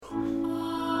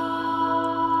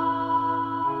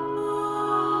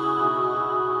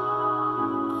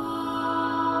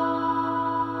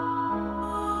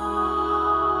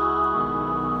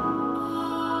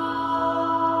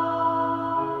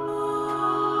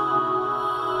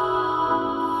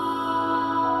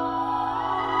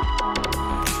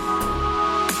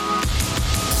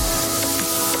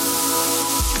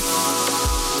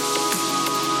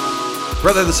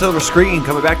Brother of the Silver Screen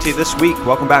coming back to you this week.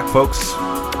 Welcome back, folks.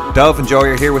 Dove and Joey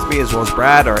are here with me, as well as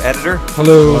Brad, our editor.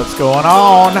 Hello. What's going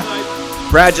on?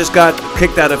 Brad just got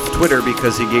kicked out of Twitter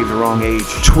because he gave the wrong age.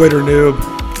 Twitter noob.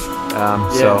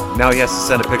 So now he has to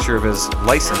send a picture of his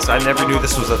license. I never knew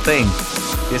this was a thing.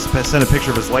 He has to send a picture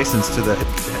of his license to the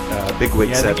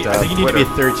bigwigs I at think you need to Twitter.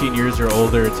 be 13 years or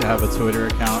older to have a Twitter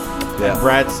account. Yeah. And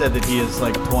Brad said that he is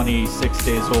like 26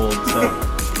 days old.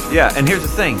 So Yeah, and here's the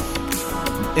thing.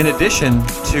 In addition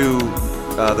to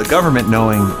the government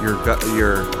knowing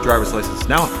your driver's license,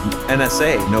 now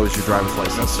NSA knows your driver's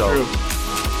license. true.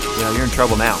 Yeah, you're in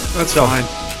trouble now. That's fine.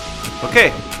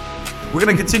 Okay, we're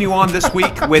going to continue on this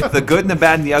week with the good and the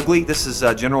bad and the ugly. This is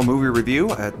a general movie review.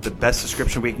 The best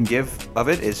description we can give of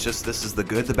it is just this is the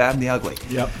good, the bad, and the ugly.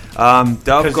 Yep. Dove,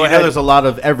 Because go ahead. there's a lot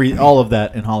of all of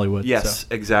that in Hollywood. Yes, so.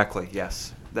 exactly.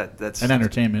 Yes, that's And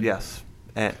entertainment. Yes,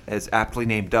 and as aptly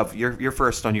named. Dove, you're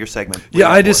first on your segment. Yeah,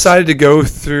 I decided to go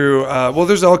through,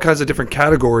 there's all kinds of different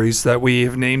categories that we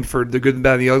have named for the good, the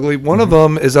bad, and the ugly. One of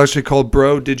them is actually called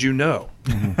Bro, Did You Know?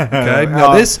 Okay,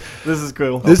 now this is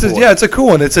cool. it's a cool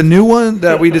one. It's a new one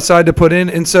that we decided to put in.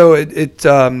 And so it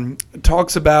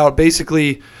talks about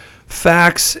basically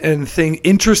facts and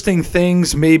interesting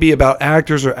things maybe about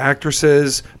actors or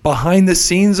actresses, behind the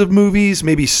scenes of movies,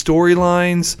 maybe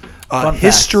storylines,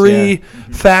 history,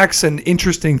 facts, and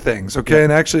interesting things. Okay,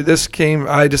 and actually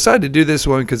I decided to do this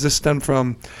one because this stemmed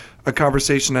from a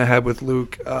conversation I had with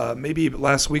Luke maybe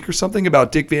last week or something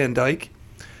about Dick Van Dyke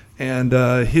and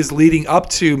his leading up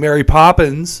to Mary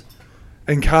Poppins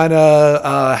and kind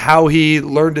of how he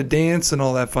learned to dance and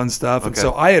all that fun stuff. Okay. And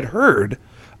so I had heard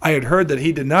that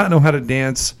he did not know how to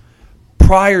dance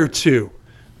prior to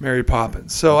Mary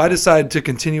Poppins. So I decided to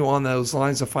continue on those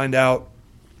lines to find out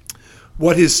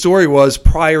what his story was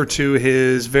prior to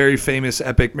his very famous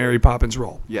epic Mary Poppins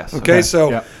role. Yes. Okay,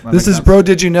 so this is sense. Bro,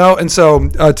 Did You Know? And so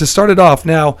to start it off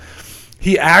now,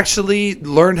 he actually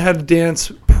learned how to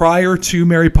dance prior to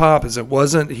Mary Poppins.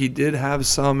 He did have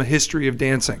some history of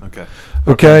dancing.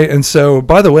 Okay. And so,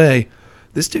 by the way,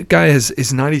 this guy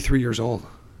is 93 years old,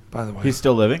 by the way. He's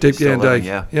still living? Dick Van Dyke.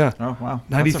 Yeah. Oh, wow.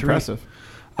 93. That's impressive.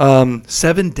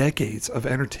 7 decades of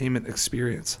entertainment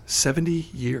experience. 70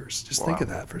 years. Just think of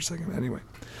that for a second. Anyway.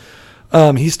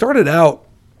 He started out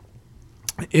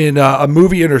in a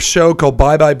movie and a show called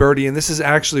Bye Bye Birdie, and this is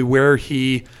actually where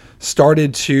he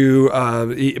started to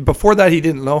before that he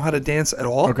didn't know how to dance at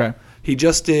all. Okay. He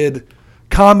just did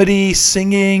comedy,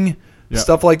 singing,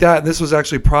 stuff like that. And this was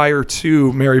actually prior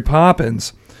to Mary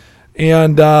Poppins.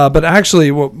 And but actually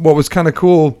what was kind of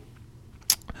cool,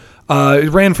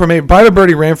 it ran from Bye Bye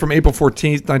Birdie ran from April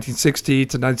 14th, 1960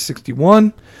 to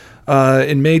 1961.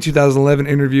 In May 2011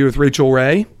 interview with Rachel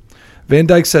Ray, Van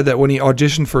Dyke said that when he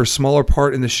auditioned for a smaller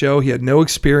part in the show, he had no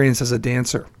experience as a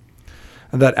dancer.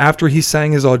 And that after he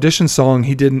sang his audition song,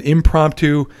 he did an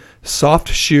impromptu soft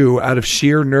shoe out of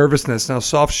sheer nervousness. Now,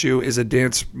 soft shoe is a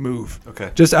dance move.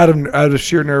 Okay. Just out of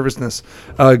sheer nervousness.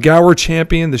 Gower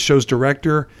Champion, the show's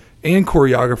director and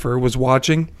choreographer, was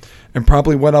watching and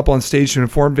promptly went up on stage to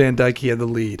inform Van Dyke he had the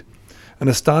lead. An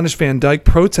astonished Van Dyke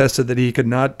protested that he could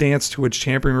not dance, to which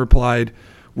Champion replied,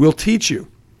 "We'll teach you."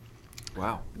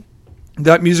 Wow.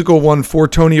 That musical won 4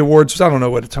 Tony Awards. I don't know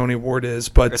what a Tony Award is,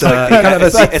 but It's like,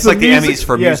 it's like the Emmys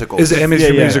for musicals. Is the Emmys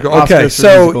for musical? Oscars Okay, for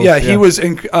so musicals, he was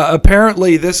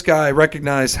apparently this guy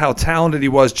recognized how talented he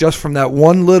was just from that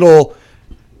one little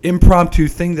impromptu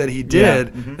thing that he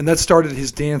did, and that started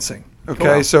his dancing.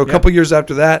 Okay, Wow. so a couple years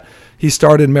after that, he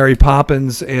started Mary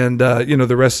Poppins, and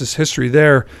the rest is history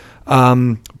there.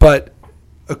 But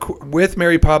with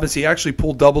Mary Poppins, he actually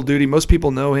pulled double duty. Most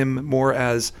people know him more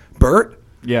as Bert.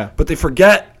 Yeah. But they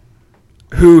forget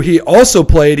who he also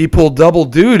played. He pulled double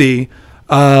duty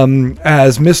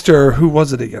as Mr. Who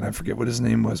was it again? I forget what his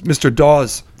name was. Mr.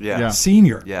 Dawes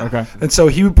Sr. Yeah. Okay. And so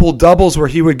he would pull doubles where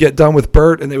he would get done with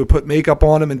Bert and they would put makeup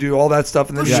on him and do all that stuff.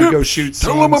 And then he would go shoot scenes.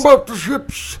 Tell him about the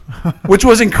ships. Which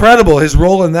was incredible. His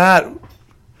role in that,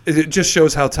 it just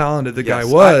shows how talented the guy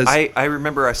was. I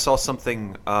remember I saw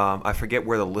something, I forget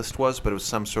where the list was, but it was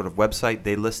some sort of website.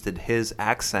 They listed his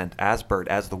accent as Bert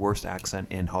as the worst accent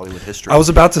in Hollywood history. I was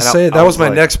about to say that was my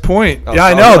next point. Oh, yeah,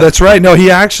 I know. That's right. No, he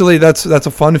actually, that's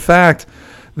a fun fact.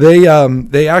 They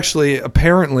actually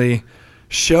apparently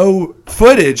show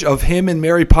footage of him and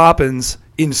Mary Poppins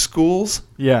in schools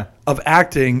of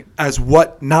acting as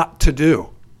what not to do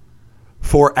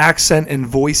for accent and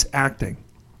voice acting.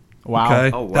 Wow.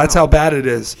 Okay? Oh, wow. That's how bad it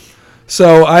is.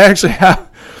 So I actually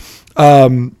have,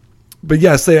 but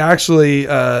yes, they actually,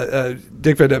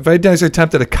 Dick Van Dyke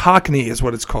attempted a Cockney is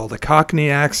what it's called. A Cockney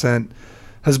accent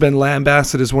has been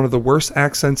lambasted as one of the worst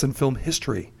accents in film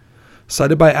history.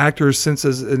 cited by actors since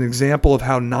as an example of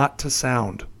how not to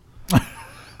sound.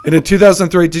 And in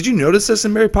 2003, did you notice this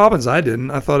in Mary Poppins? I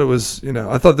didn't. I thought it was,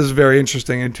 I thought this was very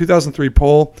interesting. In 2003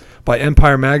 poll by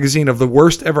Empire Magazine of the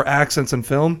worst ever accents in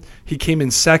film, he came in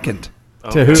second.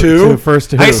 To who? Two? First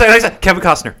to who? How you say Kevin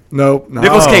Costner. No.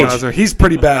 Nicolas Cage. He's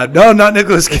pretty bad. No, not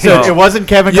Nicolas Cage. So it wasn't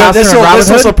Kevin Yeah, Costner this and Robin will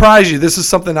Hood? surprise you. This is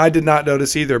something I did not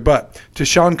notice either. But to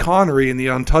Sean Connery in The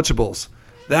Untouchables,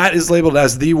 that is labeled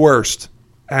as the worst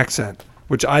accent,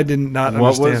 which I did not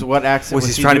understand. What accent Was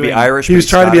was he trying to be doing? Irish? He was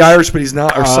trying to be Irish, but he's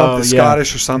not, or something, yeah.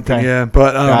 Scottish or something. Okay. Yeah,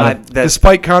 but Got it.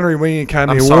 despite Connery winning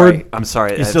Academy I'm Award, sorry. I'm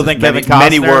sorry. You still think many,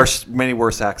 Kevin Costner? many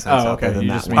worse accents Oh, out there okay. than You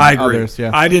that just one. mean I agree. others,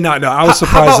 yeah. I did not know. I was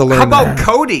surprised to learn How about that.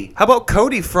 Cody? How about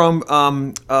Cody from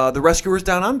The Rescuers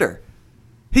Down Under?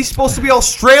 He's supposed to be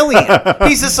Australian.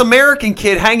 He's this American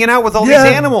kid hanging out with all these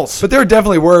animals. But they're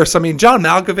definitely worse. I mean, John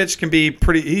Malkovich can be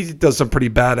pretty. He does some pretty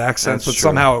bad accents, That's but true.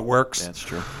 somehow it works. That's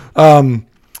true.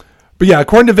 But yeah,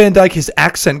 according to Van Dyke, his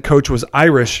accent coach was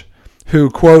Irish, who,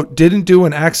 quote, didn't do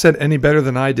an accent any better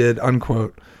than I did,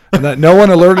 unquote. And that no one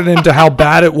alerted him to how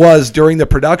bad it was during the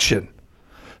production.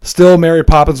 Still, Mary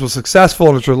Poppins was successful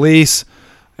in its release.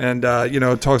 And,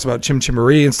 it talks about Chim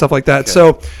Chimmery and stuff like that. Okay.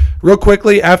 So real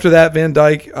quickly, after that, Van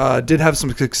Dyke did have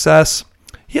some success.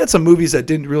 He had some movies that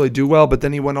didn't really do well, but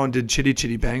then he went on and did Chitty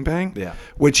Chitty Bang Bang, Yeah.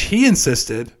 which he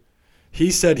insisted.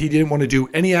 He said he didn't want to do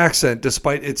any accent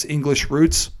despite its English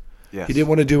roots. Yes. He didn't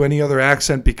want to do any other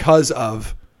accent because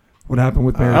of what happened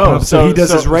with Mary Oh, Poppins. So he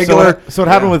does his regular, So what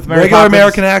happened with Mary regular Poppins?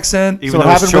 American accent. Even So though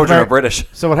what his happened with children Mary- are British.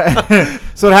 So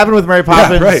what happened with Mary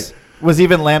Poppins right. was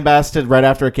even lambasted right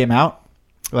after it came out?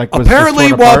 Like was just Apparently,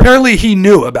 torn well, apart? apparently he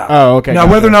knew about it. Oh, okay, Now,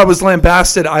 gotcha. whether or not it was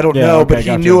lambasted, I don't Yeah, know, okay, but he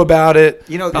gotcha. knew about it.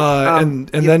 And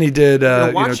then he did,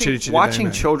 watching, Chitty Chitty watching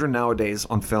Bang Bang. children nowadays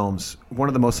on films, one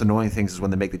of the most annoying things is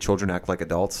when they make the children act like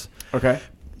adults. Okay.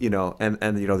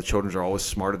 And the children are always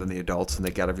smarter than the adults, and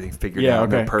they got everything figured Yeah, out,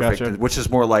 and they're okay, perfect. gotcha. Which is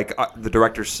more like the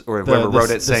directors or whoever wrote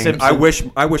it the saying,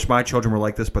 Simpsons. "I wish my children were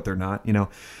like this, but they're not."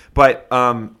 But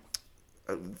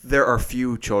there are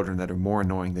few children that are more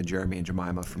annoying than Jeremy and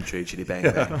Jemima from Chitty Chitty Bang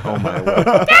Bang. Oh my word!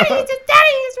 Daddy,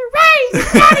 it's a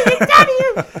race! Daddy!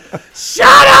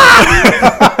 Shut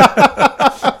up!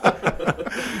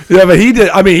 Yeah, but he did.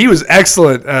 I mean, he was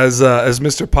excellent as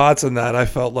Mr. Potts in that. I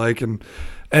felt like, and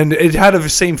it had the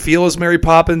same feel as Mary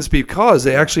Poppins because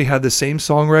they actually had the same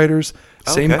songwriters,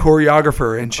 same Okay.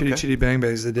 choreographer in Chitty Okay. Chitty Bang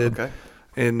Bang as they did Okay.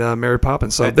 in Mary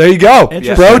Poppins. So there you go,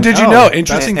 Interesting. bro. Did you Oh, know? that's-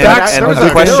 Interesting And- facts. and on a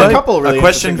the question- There were a couple really a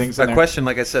interesting things in there. question,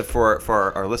 like I said, for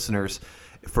our listeners,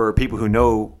 for people who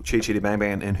know Chitty Chitty Bang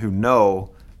Bang and who know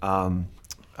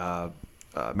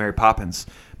Mary Poppins,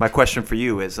 my question for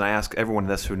you is, and I ask everyone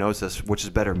this who knows this, which is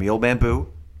better, Meal Bamboo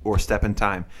or Step in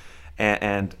Time?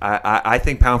 And I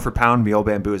think pound for pound, Meal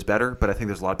Bamboo is better, but I think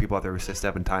there's a lot of people out there who say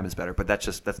Step in Time is better. But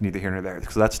that's neither here nor there.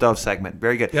 So that's Dove's segment.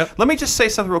 Very good. Yep. Let me just say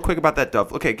something real quick about that,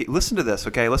 Dove. Okay, listen to this.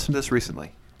 Okay, listen to this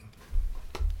recently.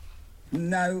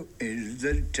 Now is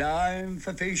the time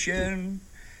for fishing.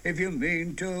 If you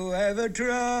mean to ever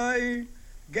try,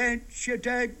 get your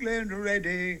tackling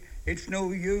ready. It's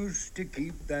no use to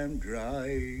keep them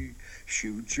dry.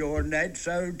 Shoot your nets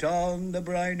out on the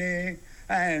briny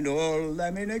and haul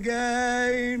them in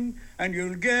again, and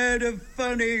you'll get a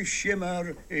funny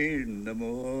shimmer in the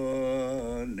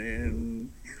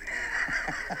morning.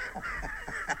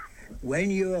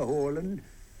 When you're hauling,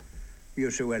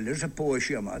 you say, well, there's a poor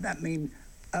shimmer. That means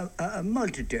a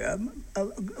multitude, a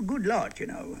good lot,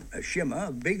 a shimmer,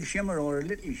 a big shimmer or a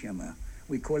little shimmer.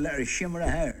 We call that a shimmer of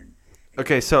herring.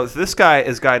 Okay, so this guy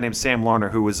is a guy named Sam Larner,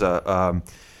 who was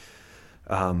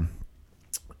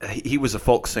he was a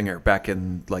folk singer back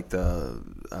in like from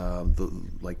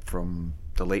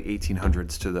the late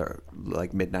 1800s to the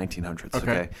mid 1900s.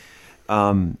 Okay,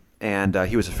 and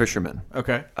he was a fisherman.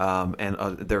 Okay.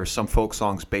 And there were some folk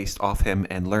songs based off him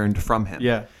and learned from him.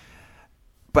 Yeah.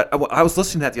 But I was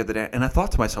listening to that the other day, and I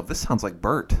thought to myself, this sounds like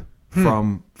Bert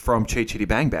from Chitty Chitty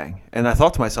Bang Bang. And I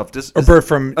thought to myself, Bert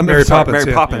from Mary Poppins, Mary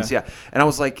yeah. Poppins, yeah. And I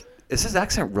was like, is his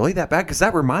accent really that bad? Because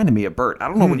that reminded me of Bert. I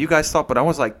don't know what you guys thought, but I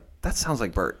was like, that sounds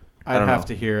like Bert. I'd have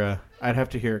to hear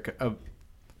a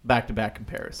back-to-back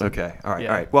comparison. Okay, all right, Yeah.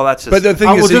 all right. Well, that's just. But the thing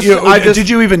I is, will that just- did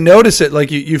you even notice it? Like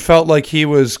you felt like he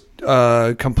was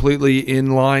completely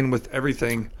in line with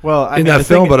everything Well, I in mean, that the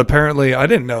film, thing- but apparently I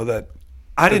didn't know that.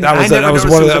 I didn't. that was- I never that was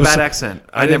noticed one it of was the- a that bad was- accent.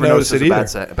 I I didn't never noticed notice it it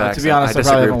was a bad either. bad accent. To be honest, I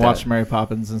disagree probably with haven't that. watched Mary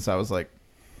Poppins since I was like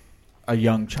a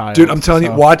young child. Dude, I'm telling you,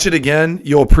 So- watch it again.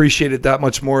 You'll appreciate it that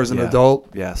much more as an Yeah. adult.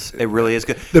 Yes, it really is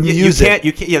good. The music.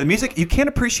 you can't, yeah, the music. You can't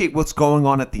appreciate what's going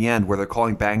on at the end where they're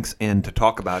calling Banks in to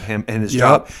talk about him and his Yep.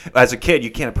 job. As a kid, you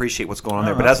can't appreciate what's going on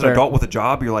there, but that's as an fair. adult with a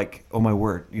job, you're like, oh my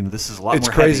word, this is a lot It's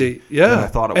more crazy. heavy Yeah. than I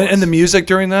thought it was. And the music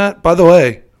during that, by the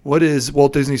way, what is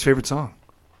Walt Disney's favorite song?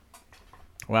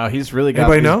 Wow, he's really got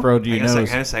Anybody these know? Bro, do you Hang on a know?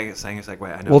 second, hang on a second,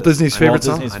 wait, I know Walt this. Disney's I know favorite this.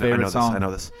 song? Disney's I favorite know this. song. I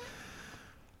know this.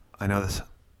 I know this.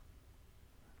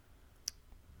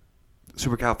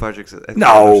 Supercalifragilistic.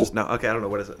 No. No. Okay, I don't know.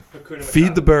 What is it?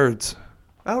 Feed the Birds.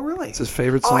 Oh, really? It's his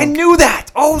favorite Oh, song. I knew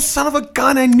that. Oh, son of a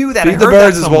gun! I knew that. I Feed the heard that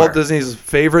Birds is somewhere. Walt Disney's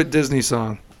favorite Disney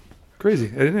song. Crazy,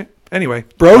 isn't it? Anyway,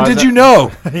 bro, is did that- you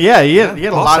know? Yeah, he had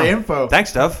a lot of Awesome. info.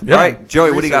 Thanks, Dove. Yeah. All right,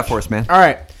 Joey, what do you got Research. for us, man? All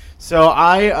right, so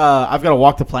I've got to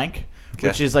walk the plank, which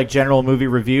Okay. is like general movie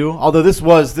review. Although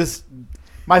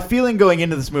my feeling going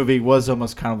into this movie was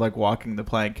almost kind of like walking the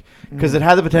plank because it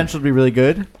had the potential to be really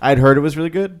good. I'd heard it was really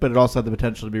good, but it also had the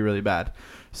potential to be really bad.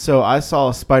 So I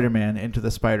saw Spider-Man Into the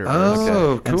Spider-Verse.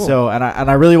 Oh, cool. And so, and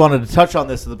I really wanted to touch on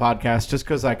this in the podcast just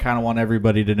because I kind of want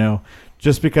everybody to know,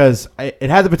 just because it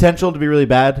had the potential to be really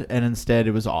bad, and instead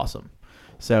it was awesome.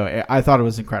 So I thought it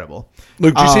was incredible.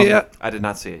 Luke, did you see it Um, yet? I did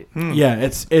not see it. Yeah,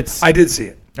 it's I did see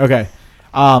it. okay.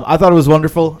 I thought it was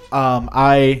wonderful.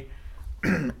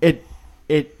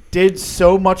 It did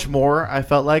so much more. I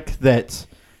felt like that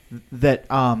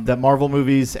Marvel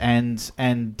movies and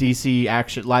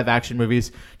DC live action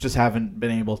movies just haven't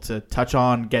been able to touch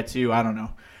on, get to. I don't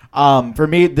know. For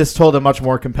me, this told a much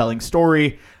more compelling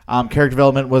story. Character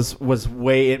development was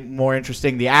way more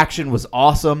interesting. The action was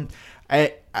awesome.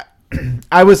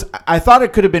 I thought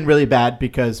it could have been really bad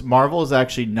because Marvel is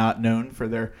actually not known for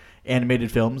their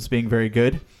animated films being very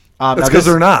good. That's because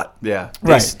they're not. Yeah,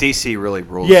 Right. DC really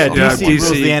rules. Yeah, on Yeah, DC, that.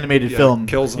 rules DC the animated film.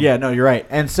 kills 'em. Yeah, no, you're right.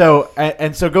 And so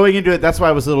going into it, that's why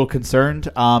I was a little concerned.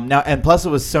 Now, and plus it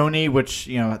was Sony, which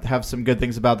have some good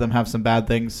things about them, have some bad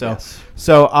things.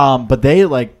 But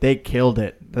they killed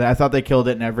it. I thought they killed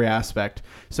it in every aspect.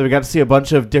 So we got to see a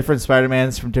bunch of different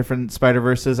Spider-Mans from different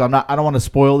Spider-Verses. I don't want to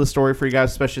spoil the story for you guys,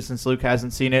 especially since Luke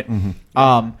hasn't seen it.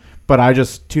 But I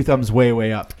just two thumbs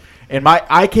way up. And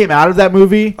I came out of that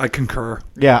movie. I concur.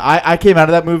 Yeah, I came out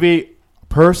of that movie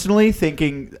personally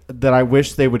thinking that I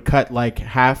wish they would cut like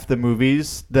half the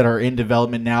movies that are in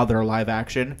development now that are live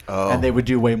action, and they would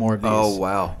do way more of these. Oh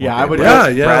wow. Yeah, Okay, I would. Yeah,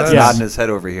 Brad's, yeah, Brad's that's- nodding his head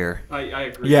over here. I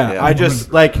agree. Yeah, Yeah. I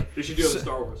just like. They should do it with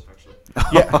Star Wars, actually.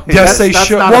 Yeah, Yes, they that's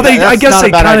should. not Well, a bad- I that's guess not a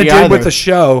they bad kind of idea did either. with the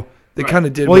show. They Right. kind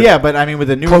of did. Well, with, yeah, but I mean, with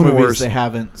the newer Clone movies, Wars. they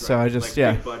haven't. So I just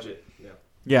Like, big budget. Yeah.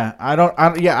 Yeah, I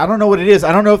don't know what it is.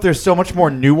 I don't know if there's so much more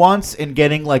nuance in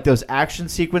getting like those action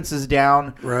sequences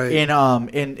down Right.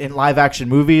 in live action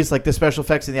movies, like the special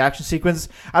effects in the action sequence.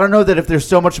 I don't know that if there's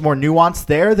so much more nuance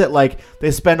there that like they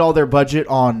spend all their budget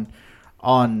on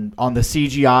the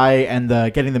CGI and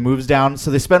the getting the moves down.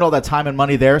 So they spend all that time and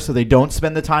money there, so they don't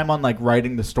spend the time on like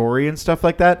writing the story and stuff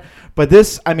like that. But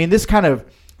this kind of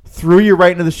threw you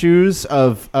right into the shoes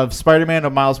of Spider-Man,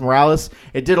 of Miles Morales.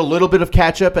 It did a little bit of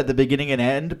catch-up at the beginning and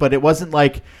end, but it wasn't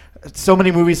like so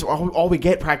many movies, all we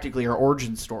get practically are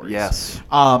origin stories. Yes.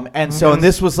 And so and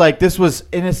this was,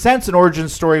 in a sense, an origin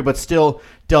story, but still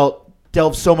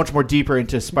delved so much more deeper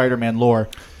into Spider-Man lore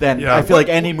than Yeah. I feel like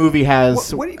any movie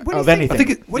has What do you of think? anything. I think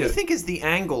it- What do you yeah. think is the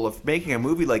angle of making a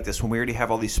movie like this when we already have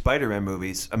all these Spider-Man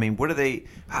movies? I mean, what are they?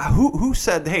 Who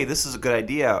said, "Hey, this is a good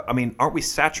idea"? I mean, aren't we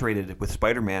saturated with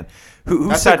Spider-Man? Who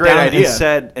That's sat a great down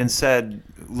idea. and said,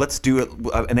 "Let's do it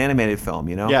an animated film"?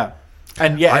 You know? Yeah.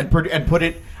 And put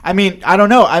it. I mean, I don't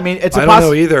know. I mean, it's. I don't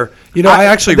know either. I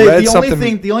actually the, read the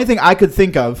something. The only thing I could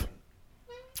think of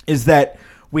is that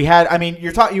we had. I mean,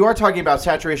 you are talking about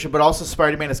saturation, but also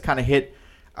Spider-Man has kind of hit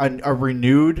a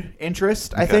renewed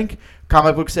interest. I think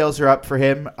comic book sales are up for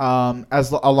him.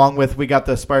 Along with we got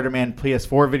the Spider-Man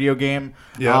PS4 video game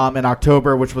in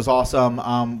October, which was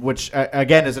awesome. Which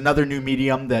again is another new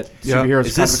medium that superheroes.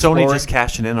 Is kind this of Sony exploring. just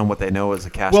cashing in on what they know as a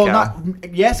cash Well, cow?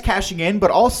 cashing in,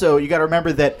 but also you got to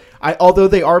remember that although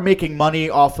they are making money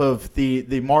off of the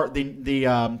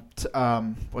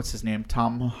what's his name?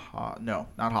 Tom? No,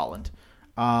 not Holland.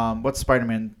 What's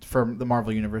Spider-Man from the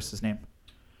Marvel Universe's name?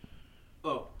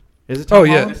 Oh. Is it Tom Oh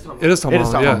yeah, Holland? it is Tom It is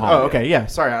Tom Holland. Holland. Yeah. Oh, okay, yeah.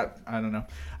 Sorry, I don't know.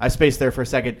 I spaced there for a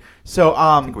second. So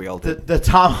think we all did. the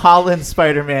Tom Holland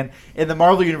Spider-Man in the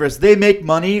Marvel universe, they make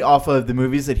money off of the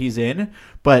movies that he's in,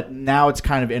 but now it's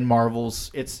kind of in Marvel's.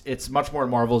 It's much more in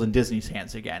Marvel's and Disney's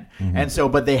hands again. And so,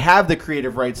 but they have the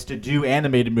creative rights to do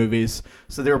animated movies.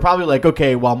 So they were probably like,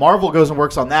 okay, while Marvel goes and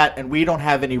works on that, and we don't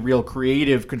have any real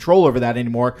creative control over that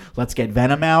anymore, let's get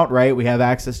Venom out, right? We have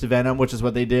access to Venom, which is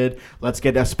what they did. Let's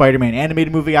get a Spider-Man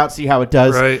animated movie out, see how it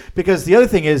does. Right. Because the other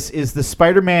thing is the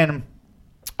Spider-Man.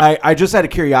 I just out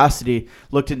of curiosity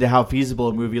looked into how feasible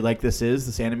a movie like this is,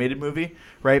 this animated movie,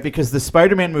 right? Because the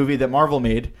Spider-Man movie that Marvel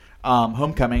made,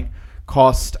 Homecoming,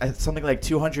 cost something like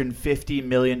 $250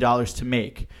 million to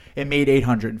make. It made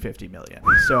 $850 million.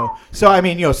 So I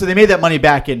mean, so they made that money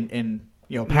back in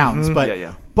pounds.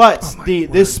 But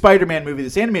this Spider-Man movie,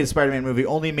 this animated Spider-Man movie,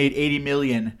 only made $80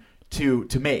 million to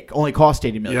make. Only cost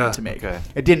 $80 million to make. Okay.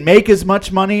 It didn't make as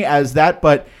much money as that,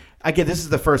 but again, this is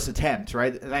the first attempt,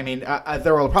 right? I mean,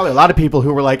 there were probably a lot of people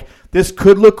who were like, "This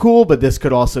could look cool, but this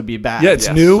could also be bad." Yeah, it's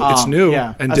new. It's new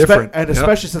and different. And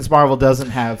especially since Marvel doesn't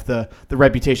have the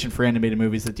reputation for animated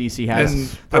movies that DC has. And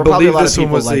There I were probably a believe lot of this one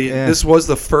people was like, this was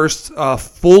the first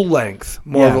full-length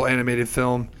Marvel animated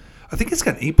film. I think it's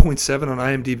got an 8.7 on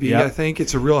IMDb. Yep. I think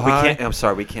it's a real high. I'm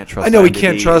sorry, we can't trust. I know we IMDb.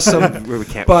 can't trust them, we can't. but we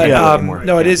can't do it anymore.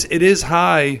 no, Yeah. it is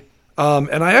high.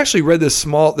 And I actually read this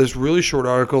really short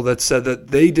article that said that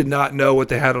they did not know what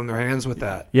they had on their hands with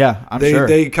that. Yeah, I'm sure.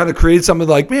 They kind of created something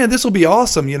like, man, this will be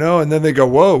awesome, and then they go,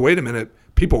 whoa, wait a minute,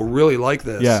 people really like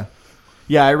this.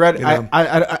 Yeah, I read. You know?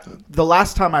 I the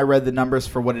last time I read the numbers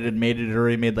for what it had made, it had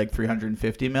already made like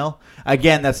 350 mil.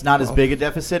 Again, that's not as big a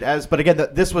deficit as. But again,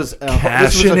 this was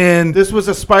Cashing in. This was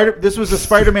a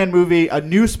Spider-Man movie, a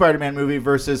new Spider-Man movie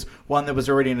versus one that was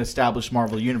already an established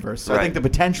Marvel universe. So I Right. think the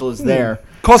potential is there.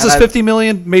 Cost And us $50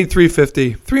 million, made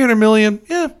 $350, $300 million.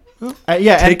 Yeah. well,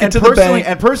 Take it to the bank.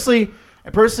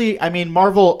 And personally, I mean,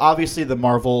 Marvel. Obviously, the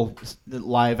Marvel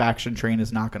live action train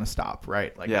is not going to stop,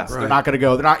 right? Like, Yeah. they're not going to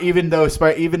go. They're not even though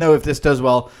if this does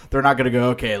well, they're not going to go.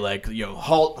 Okay, like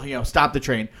halt, stop the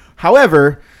train.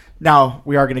 However, now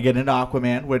we are going to get into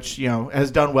Aquaman, which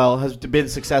has done well, has been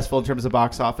successful in terms of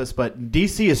box office, but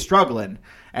DC is struggling.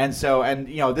 And so,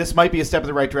 this might be a step in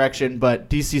the right direction, but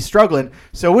DC's struggling.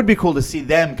 So it would be cool to see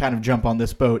them kind of jump on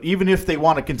this boat, even if they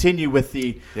want to continue with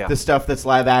the stuff that's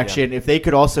live action. If they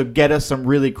could also get us some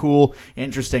really cool,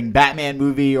 interesting Batman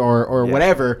movie or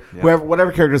whatever,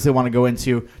 whatever characters they want to go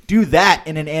into, do that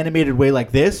in an animated way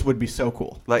like this would be so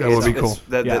cool. Like That would be cool.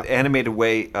 The animated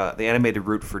way, the animated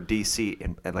route for DC,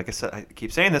 and like I said, I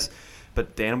keep saying this,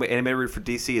 but the animated route for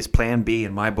DC is Plan B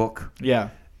in my book.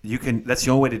 Yeah. That's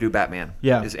the only way to do Batman.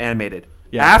 Yeah. Is animated.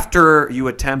 Yeah. After you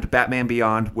attempt Batman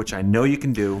Beyond, which I know you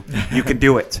can do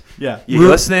it. Yeah. You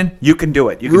listening? You can do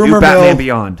it. You can Rumor do Batman mill.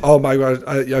 Beyond. Oh, my God.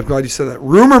 I'm glad you said that.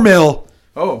 Rumor mill.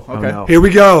 Oh, okay. no. Here we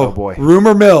go. Oh, boy.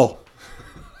 Rumor mill.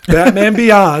 Batman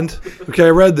Beyond. Okay, I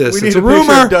read this. We It's need a a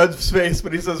picture rumor. of Doug's face,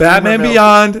 but he says Batman rumor mill.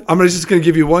 Beyond. I'm just going to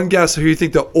give you one guess of who you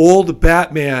think the old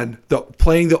Batman,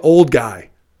 playing the old guy,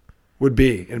 would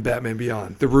be in Batman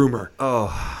Beyond. The rumor.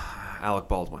 Alec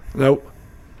Baldwin. Nope.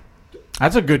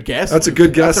 That's a good guess. That's a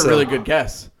good guess, That's a really though. good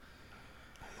guess.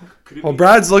 Could it Well, be,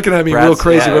 Brad's looking at me real Brad's-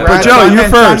 crazy. yeah, but Brad, Joe, chime you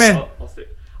in, first. chime in. I'll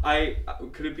stay.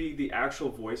 Could it be the actual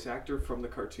voice actor from the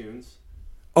cartoons?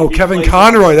 Oh, He Kevin plays-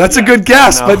 Conroy. That's a Yeah. good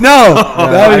guess, No. but no.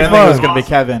 I That'd didn't be think it was fun. going to be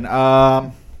Kevin.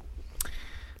 I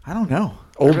don't know.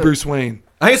 Old Bruce Wayne.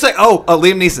 I was like,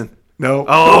 Liam Neeson. No.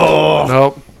 Oh.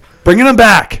 No. Bringing him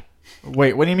back.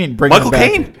 Wait, what do you mean? Bring Michael him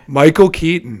back? Caine. Michael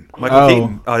Keaton Michael Oh.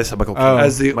 Keaton. Oh, this is Michael Keaton.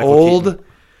 as the Michael old. Keaton.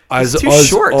 As too as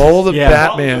short. old Yeah.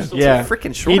 Batman. Yeah,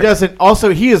 freaking short. He doesn't. Also,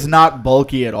 he is not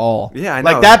bulky at all. Yeah, I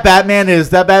know. Like that Batman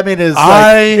is. That Batman is.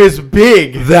 I- Is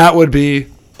big. That would be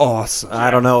awesome. I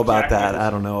don't know about that. I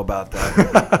don't know about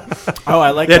that. Oh, I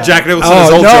like Yeah, that. Jack Nicholson Oh is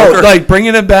old no! Joker. Like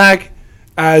bringing him back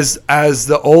as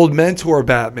the old mentor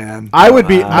Batman. I would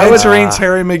be. Mentoring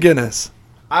Terry McGinnis.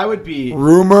 I would be.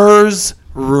 Rumors.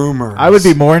 I would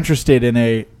be more interested in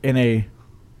a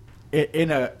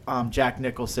Jack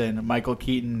Nicholson, Michael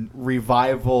Keaton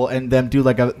revival, and them do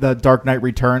like the Dark Knight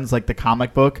Returns, like the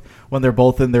comic book, when they're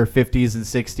both in their 50s and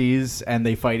 60s and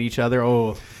they fight each other.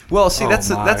 Oh, Well, see, Oh, that's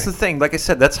my. the thing. Like I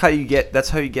said, that's how you get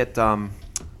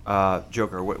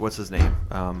Joker. What's his name?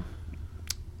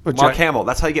 Mark Hamill.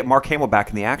 That's how you get Mark Hamill back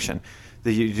in the action.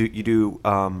 You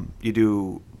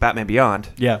do Batman Beyond.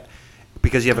 yeah.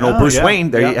 Because you have an old Oh, Bruce yeah,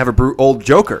 Wayne, there yeah. you have a old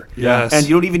Joker. Yes. And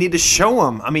you don't even need to show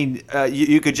him. I mean,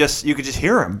 you could just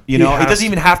hear him. You He know, it has doesn't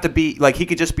even have to be like he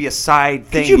could just be a side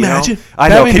thing. Could you imagine? Know? I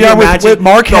know. Batman Can you Beyond with- imagine with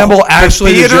Mark Hamill the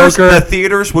actually the theaters, Joker? The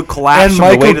theaters would collapse And from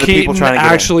the Michael weight of the people Keaton trying to get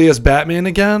in. actually as Batman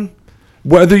again.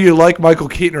 Whether you like Michael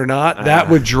Keaton or not, that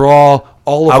would draw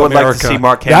all of I would America. like to see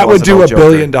Mark Hamill That would as do Evil $1 Joker.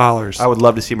 billion. I would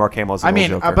love to see Mark Hamill as I Evil mean,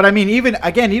 Joker. but I mean,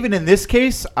 even in this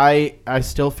case, I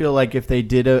still feel like if they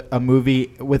did a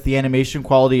movie with the animation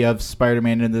quality of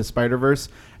Spider-Man and the Spider-Verse,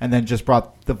 and then just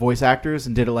brought the voice actors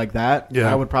and did it like that,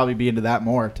 Yeah. I would probably be into that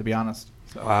more, to be honest.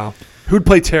 Wow. Who'd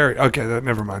play Terry? Okay,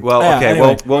 never mind. well, Yeah, okay,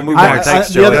 anyway. we'll move on.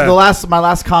 Thanks, Joey. My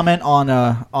last comment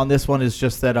on this one is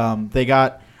just that they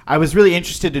got. I was really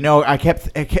interested to know. It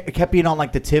kept being on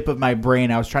like the tip of my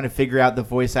brain. I was trying to figure out the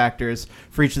voice actors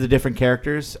for each of the different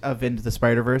characters of Into the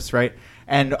Spider-Verse, right?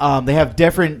 And they have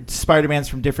different Spider-Mans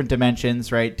from different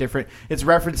dimensions, right? It's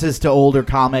references to older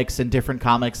comics and different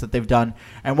comics that they've done.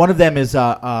 And one of them is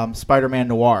Spider-Man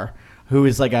Noir, who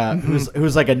is like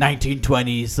who's like a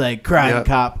 1920s like crime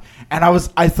cop. And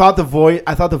I thought the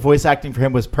voice acting for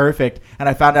him was perfect, and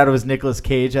I found out it was Nicolas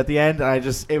Cage at the end, and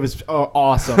it was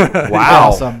awesome. Wow.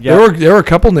 Awesome. Yeah. There were a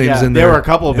couple names in there. There were a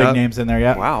couple of big Yep. names in there.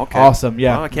 Yeah. Wow, okay. Awesome.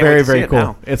 Yeah. Well, I can't wait to see very it cool.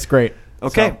 now. It's great.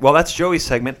 Okay, So- well, that's Joey's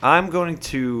segment. I'm going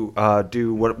to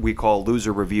do what we call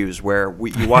loser reviews, where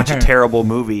you watch a terrible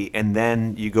movie and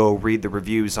then you go read the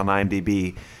reviews on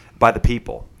IMDb by the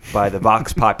people, by the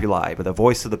Vox Populi, by the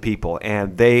voice of the people,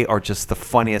 and they are just the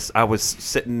funniest. I was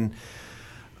sitting.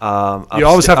 You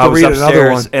always have to read another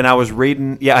upstairs, one. and I was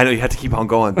reading. Yeah, I know you have to keep on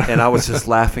going, and I was just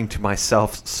laughing to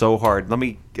myself so hard. Let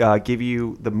me give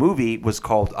you the movie was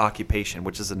called Occupation,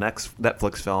 which is the next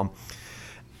Netflix film,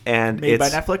 and Made by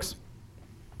it's Netflix.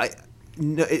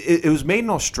 no, it was made in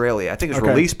Australia. I think it was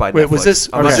Okay. released by Wait, Netflix. was this-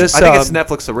 I'm was not- this, I think it's um,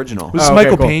 Netflix original. Was this Oh, okay,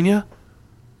 Michael cool. Pena?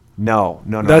 No,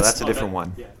 That's- that's a different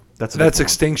one. yeah. That's a That's different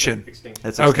Extinction. Extinct. one.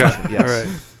 That's Okay. Extinction, yes.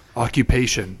 All right.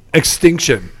 Occupation.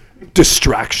 Extinction.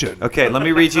 Distraction. Okay, let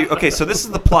me read you. Okay, so this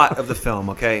is the plot of the film.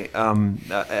 Okay,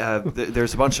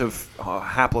 there's a bunch of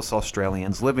hapless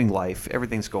Australians living life.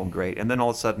 Everything's going great, and then all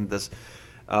of a sudden, this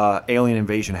alien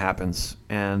invasion happens,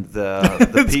 and the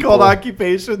It's people. called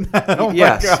Occupation. Oh my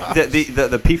Yes, God.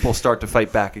 the people start to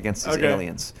fight back against these Okay.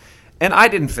 aliens. And I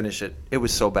didn't finish it. It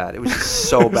was so bad. It was just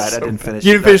so bad. I didn't finish it.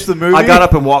 You didn't finish the movie? I got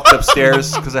up and walked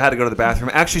upstairs because I had to go to the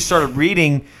bathroom. I actually started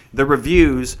reading the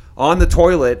reviews on the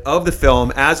toilet of the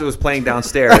film as it was playing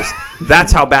downstairs.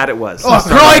 That's how bad it was. I Oh,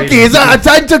 started crikey! reading- Is that a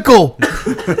tentacle?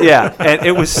 yeah, and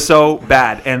it was so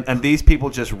bad. And these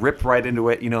people just ripped right into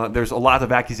it. You know, there's a lot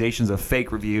of accusations of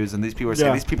fake reviews, and these people are saying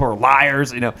Yeah. these people are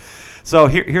liars. You know, so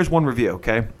here's one review.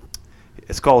 Okay,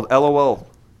 it's called "LOL."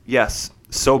 Yes,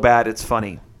 so bad it's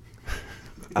funny.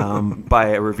 By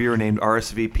a reviewer named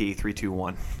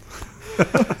RSVP321.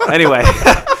 Anyway,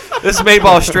 this is made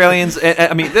by Australians.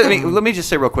 I mean, let me just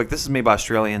say real quick. This is made by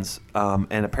Australians,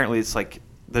 and apparently it's like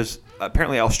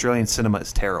apparently Australian cinema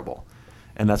is terrible,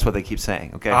 and that's what they keep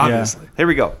saying. Okay, Obviously. Here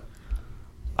we go.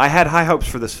 I had high hopes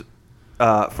for this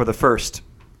for the first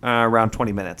around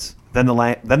 20 minutes. Then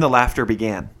the laughter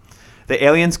began. The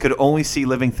aliens could only see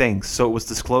living things, so it was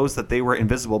disclosed that they were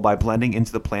invisible by blending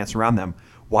into the plants around them.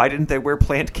 Why didn't they wear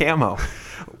plant camo?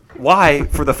 Why,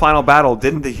 for the final battle,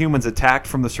 didn't the humans attack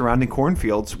from the surrounding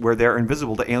cornfields where they're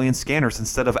invisible to alien scanners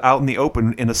instead of out in the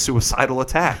open in a suicidal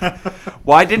attack?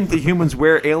 Why didn't the humans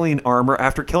wear alien armor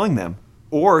after killing them?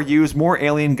 Or use more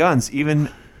alien guns, even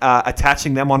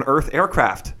attaching them on Earth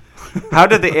aircraft? How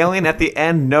did the alien at the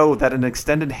end know that an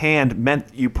extended hand meant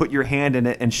you put your hand in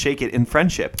it and shake it in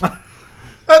friendship?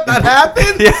 That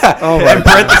happened? Yeah.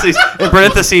 In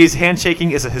parentheses,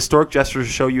 handshaking is a historic gesture to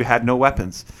show you had no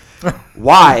weapons.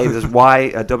 Why? This is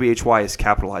why WHY is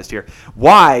capitalized here.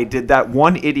 Why did that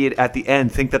one idiot at the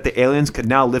end think that the aliens could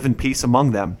now live in peace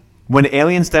among them? When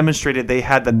aliens demonstrated they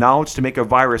had the knowledge to make a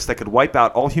virus that could wipe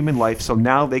out all human life, so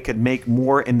now they could make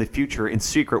more in the future in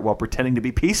secret while pretending to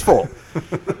be peaceful.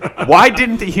 Why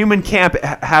didn't the human camp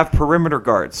have perimeter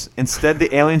guards? Instead,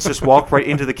 the aliens just walked right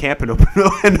into the camp and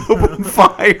opened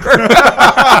fire.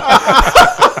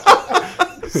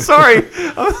 Sorry,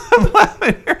 I'm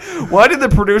laughing here. Why did the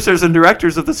producers and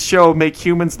directors of the show make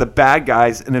humans the bad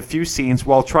guys in a few scenes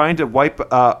while trying to wipe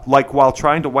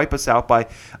us out by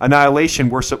annihilation?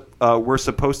 We're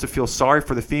supposed to feel sorry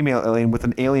for the female alien with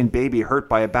an alien baby hurt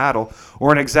by a battle,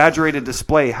 or an exaggerated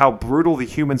display how brutal the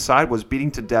human side was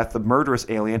beating to death the murderous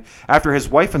alien after his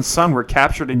wife and son were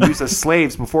captured and used as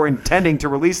slaves before intending to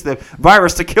release the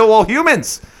virus to kill all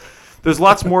humans. There's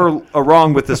lots more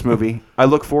wrong with this movie. I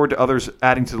look forward to others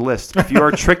adding to the list. If you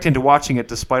are tricked into watching it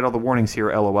despite all the warnings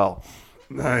here, LOL.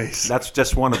 Nice. That's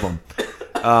just one of them.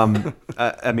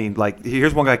 I mean, like,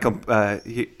 here's one guy.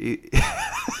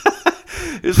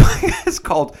 It's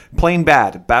called Plain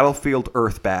Bad, Battlefield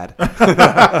Earth Bad.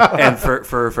 And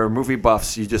for movie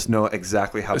buffs, you just know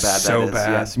exactly how bad So that is.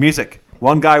 bad. Yes. Music,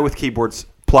 one guy with keyboards.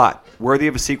 Plot, worthy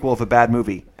of a sequel of a bad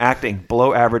movie. Acting,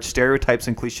 below average, stereotypes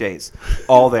and cliches.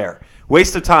 All there.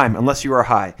 Waste of time unless you are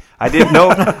high. I didn't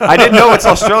know it's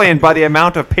Australian by the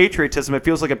amount of patriotism. It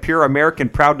feels like a pure American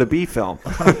proud to be film.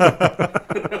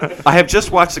 I have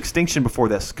just watched Extinction before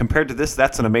this. Compared to this,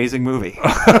 that's an amazing movie.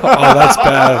 Oh, that's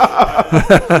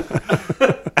bad.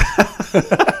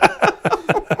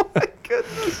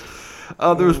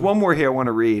 There's one more here I want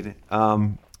to read. I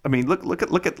mean, look at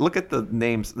the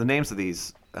names. The names of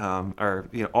these are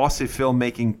Aussie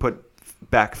filmmaking put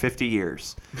back 50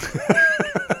 years.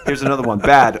 Here's another one.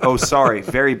 Bad. Oh, sorry.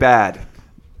 Very bad.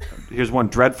 Here's one.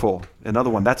 Dreadful. Another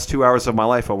one. That's 2 hours of my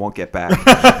life I won't get back.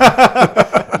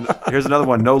 Here's another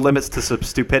one. No limits to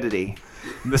stupidity.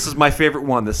 And this is my favorite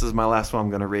one. This is my last one I'm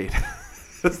going to read.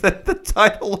 Is that the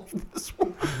title of this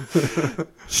one?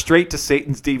 Straight to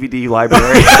Satan's DVD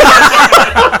library.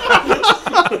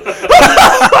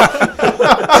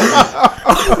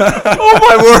 Oh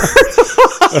my word!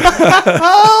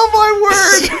 Oh my word!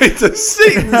 Straight to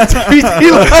Satan's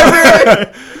DVD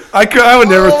library. I would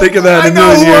never think of that in a I know,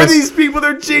 million who are years. these people?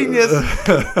 They're genius.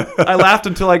 I laughed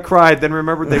until I cried, then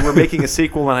remembered they were making a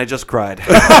sequel, and I just cried. Was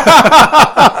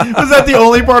that the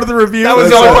only part of the review? That was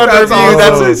the That's only part of the awesome. review.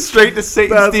 That's That's it. Straight to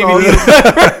Satan's That's DVD.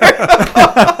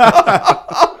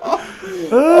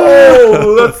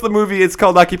 Oh, that's the movie. It's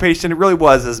called Occupation. It really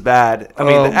was as bad. I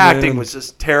mean, Oh, the acting man. was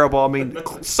just terrible. I mean,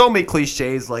 so many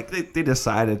cliches. Like they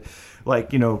decided,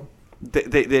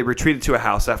 they retreated to a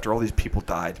house after all these people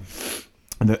died,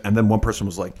 and then one person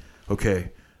was like,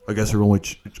 "Okay, I guess our only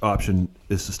option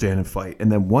is to stand and fight."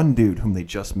 And then one dude whom they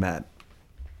just met,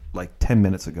 like 10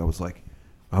 minutes ago, was like,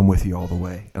 "I'm with you all the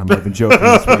way," and I'm not even joking.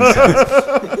 That's what he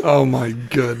says. Oh my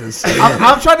goodness.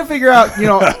 I'm trying to figure out,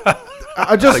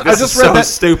 I just This is read so that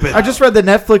stupid. I just read that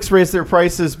Netflix raised their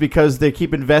prices because they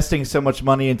keep investing so much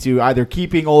money into either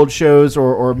keeping old shows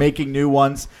or making new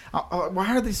ones.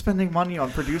 Why are they spending money on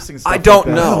producing stuff? I don't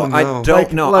like that? know. I don't know. I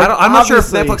don't know. Like, I'm not sure if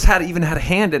obviously- Netflix had a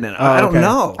hand in it. I don't okay.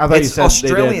 know. I thought It's you said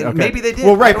Australian. They did. Okay. Maybe they did.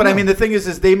 Well, right, don't but I know. mean, the thing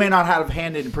is they may not have a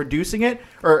hand in producing it,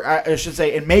 or I should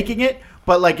say, in making it.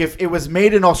 But like, if it was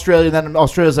made in Australia, then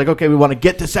Australia's like, okay, we want to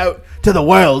get this out to the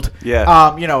world.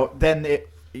 Yeah. Then it.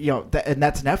 And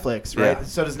that's Netflix, right? Yeah.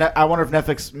 So I wonder if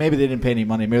Netflix, maybe they didn't pay any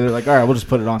money. Maybe they're like, all right, we'll just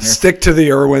put it on here. Stick to the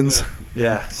Irwins.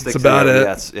 Yeah, That's about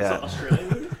it. Yeah, Australian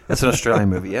movie? that's an Australian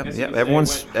movie. Yep, Yes, yep. it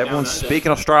Everyone's went down under.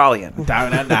 speaking Australian.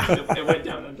 Down and down. It went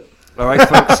down under. All right,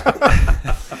 folks.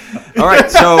 All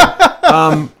right, so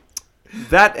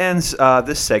that ends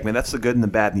this segment. That's the good and the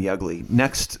bad and the ugly.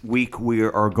 Next week we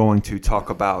are going to talk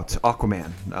about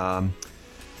Aquaman, an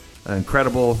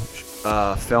incredible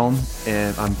film,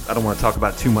 and I don't want to talk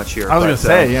about it too much here. I was but, gonna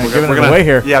say, yeah, we're giving it gonna- away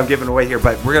here. Yeah, I'm giving it away here,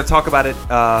 but we're going to talk about it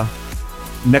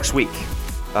next week.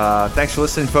 Thanks for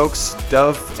listening, folks.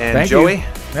 Dove and Thank Joey you.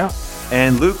 Yeah.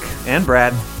 and Luke and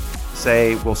Brad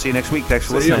say we'll see you next week. Thanks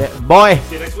for See ya. listening. Boy,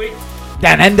 See you next week.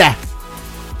 down under.